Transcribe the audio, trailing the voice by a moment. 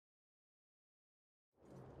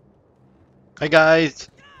Hi guys,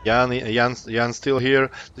 Jan still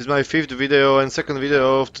here. This is my fifth video and second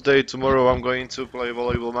video of today. Tomorrow I'm going to play a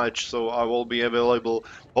volleyball match, so I will be available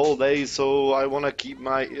all day. So I wanna keep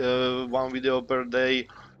my one video per day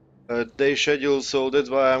day schedule. So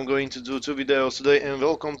that's why I'm going to do two videos today. And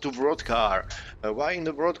welcome to Wrothgar. Why in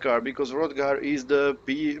the Wrothgar? Because Wrothgar is the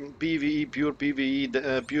PvE pure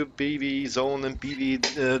PvE zone and PvE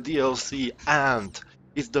DLC and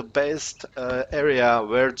is the best area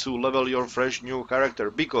where to level your fresh new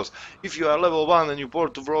character, because if you are level 1 and you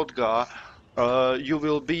port to Wrothgar, you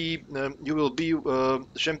will be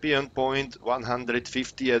champion point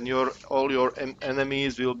 150, and your all your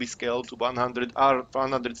enemies will be scaled to 100 or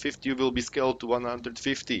 150. You will be scaled to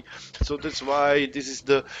 150. So that's why this is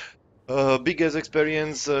the big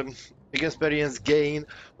experience gain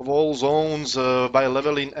of all zones by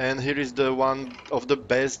leveling. And here is the one of the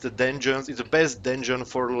best dungeons. It's the best dungeon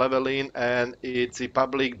for leveling, and it's a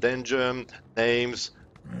public dungeon names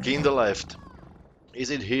Kindle Left. Is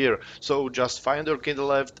it here? So just find your Kindle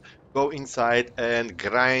Left, go inside and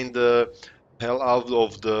grind the hell out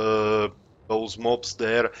of those mobs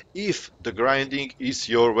there. If the grinding is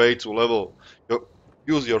your way to level,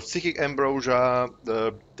 use your psychic ambrosia,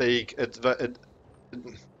 take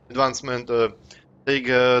advancement,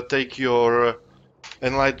 take your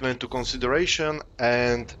enlightenment to consideration,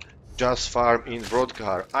 and just farm in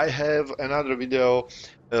Wrothgar. I have another video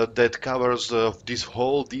that covers this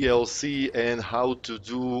whole DLC and how to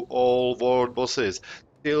do all world bosses.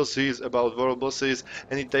 DLC is about world bosses,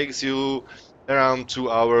 and it takes you around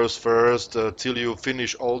 2 hours first till you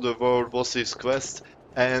finish all the world bosses quests.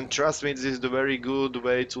 And trust me, this is the very good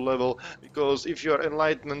way to level, because if you are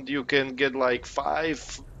enlightenment, you can get like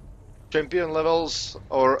 5 champion levels,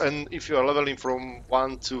 and if you are leveling from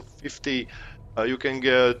 1 to 50, you can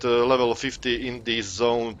get level 50 in this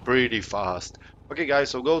zone pretty fast. Okay guys,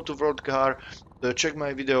 so go to Wrothgar, check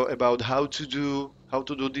my video about how to do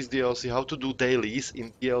this DLC, how to do dailies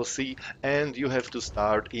in DLC, and you have to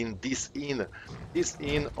start in this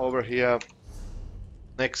inn over here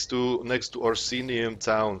next to Orsinium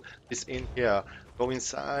town. This inn here. Go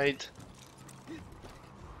inside.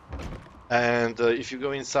 And if you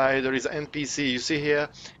go inside, there is an NPC. You see here,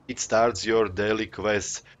 it starts your daily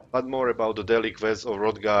quest. But more about the daily quest of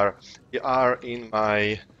Wrothgar, they are in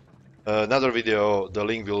my another video. The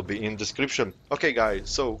link will be in description. Okay guys,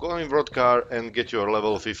 so go in Wrothgar and get your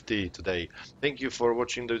level 50 today. Thank you for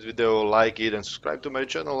watching this video, like it and subscribe to my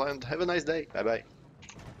channel, and have a nice day. Bye bye.